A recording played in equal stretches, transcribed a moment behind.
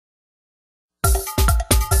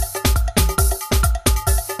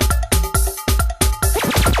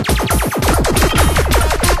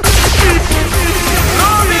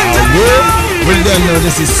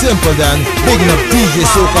this is simple then. Big enough DJ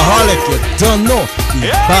Soca-holic, you don't know. The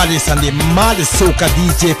baddest and the maddest Soca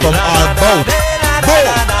DJ from all about.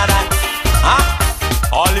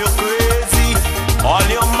 All you crazy, all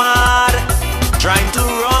you mad, trying to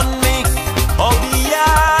run me out the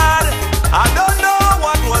yard. I don't know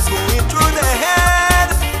what was going through their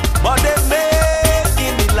head, but they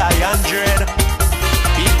making the lion dread.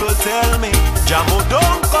 People tell me, Ajamu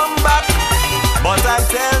don't come back, but I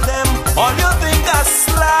tell them, all you think are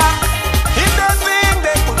slack. If they think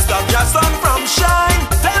they could stop your sun from shine,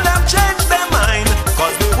 tell them change their mind,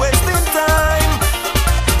 cause they're wasting time.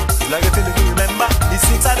 It's like a thing if you remember, the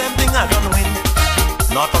six of them thing I don't win.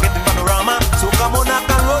 Not forgetting panorama, so come on up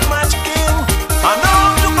and road match king. I know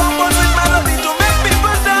how to compose with melody to make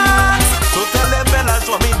people dance. So tell them fellas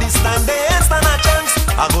for me this time they ain't stand a chance.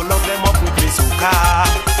 I go lock them up with me soca.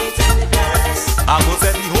 I go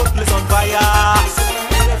set the whole place on fire.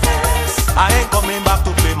 I ain't coming back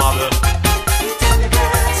to play marble.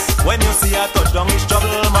 When you see a touchdown, it's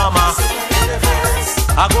trouble, mama.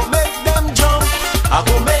 I go make them jump, I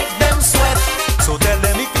go make them sweat. So tell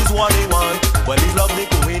them if it's what they want, well it's love they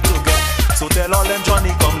go in to get. So tell all them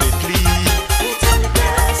Johnny come lately.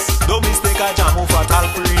 Don't mistake Ajamu for all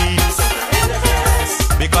free.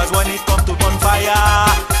 Because when it come to bonfire,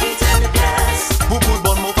 who could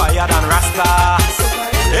burn more fire than Rasta?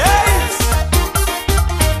 Hey!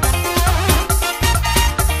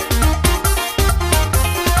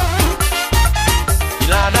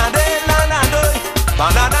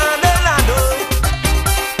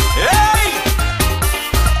 Hey!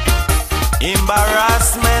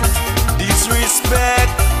 Embarrassment, disrespect,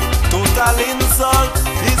 total insult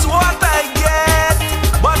is what I get.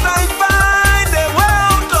 But I find a way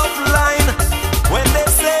out of line when they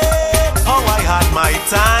say how I had my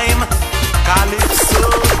time. Calypso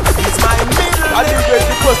is my middle name,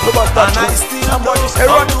 and I still know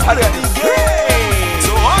how to play the game.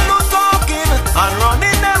 So all no talking and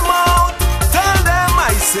running them out, tell them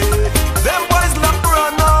I say them boys look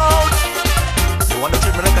run out. They want to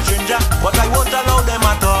treat me like a stranger, but I won't allow them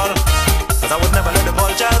at all, cause I would never let the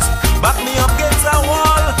vultures back me up against a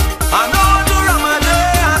wall. I know how to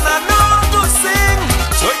Ramadan and I know how to sing.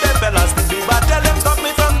 So if them fellas think they bad, tell them stop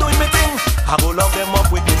me from doing me thing. I go lock them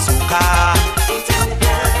up with the soca.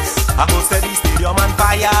 I go set the stadium on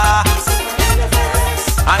fire.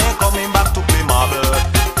 I ain't coming back to play marble.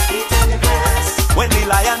 When the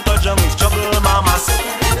lion touch them, it's trouble, mama.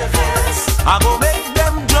 I go make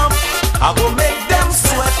them jump, I go make them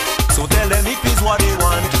sweat. So tell them if it's what they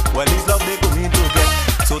want, well it's love they going to get.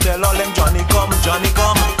 So tell all them Johnny come, Johnny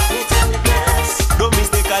come. Don't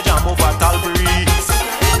mistake Ajamu for Talbury.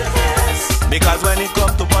 Because when it come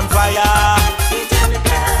to bonfire,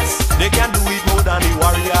 they can do it more than the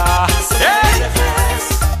warrior. Hey!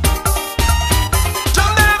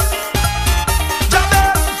 Jump them! Jump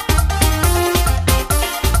them!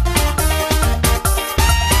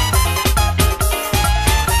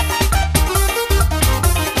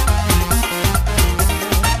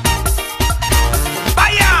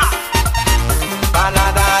 Fire!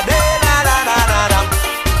 Ba-la-da-de-la-da-da-da-da.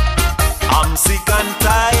 I'm sick and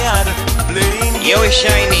tired playing. Yo, it's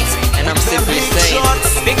Shiny, and I'm simply saying,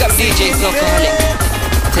 big up DJ Soca-holic,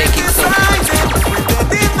 take it Soca.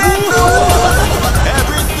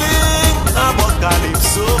 Everything about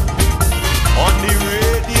Calypso, on the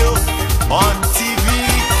radio, on TV,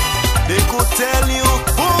 they could tell you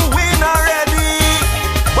who win already.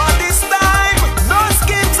 But this time, no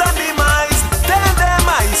schemes and demise. Tell them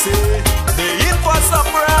I say, they in for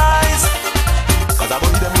surprise. Cause I go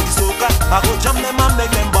hit them with the soca, I go jam them and make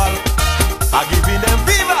them ball. I giving them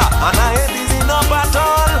fever, and I ain't easy up at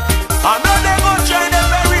all. I know they go try their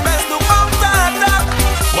very best to counter attack,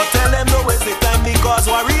 but tell them no waste the time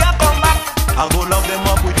because warrior come back. I go love them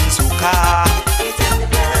up with the soca.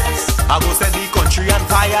 I go set the country on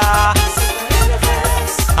fire.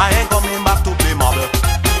 I ain't coming back to play marble.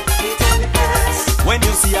 When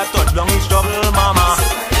you see a touchdown, it's trouble, mama.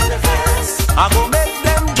 I go make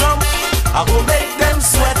them jump, I go make them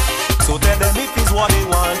sweat. So tell them if it's what they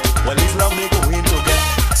want, well it's love they going to get.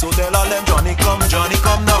 So tell all them Johnny come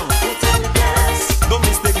down. Don't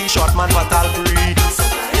mistake the short man for Talbury.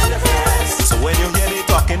 So when you hear they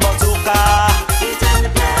talking about soca,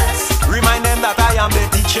 remind them that I am the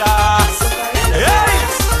teacher. Hey!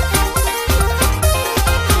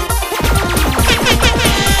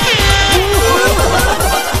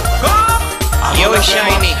 Yo, it's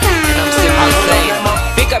Shiny, and I'm simply saying,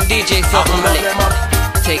 big up DJ Soca-holic,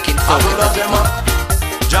 taking Soca.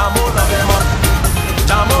 Ajamu love them up,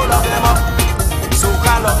 Ajamu love them up,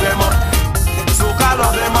 Soca love them up, Soca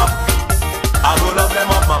love them up. I go love them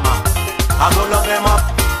up, mama. I go love them up.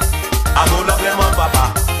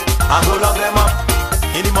 love them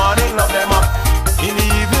up. In the morning, love them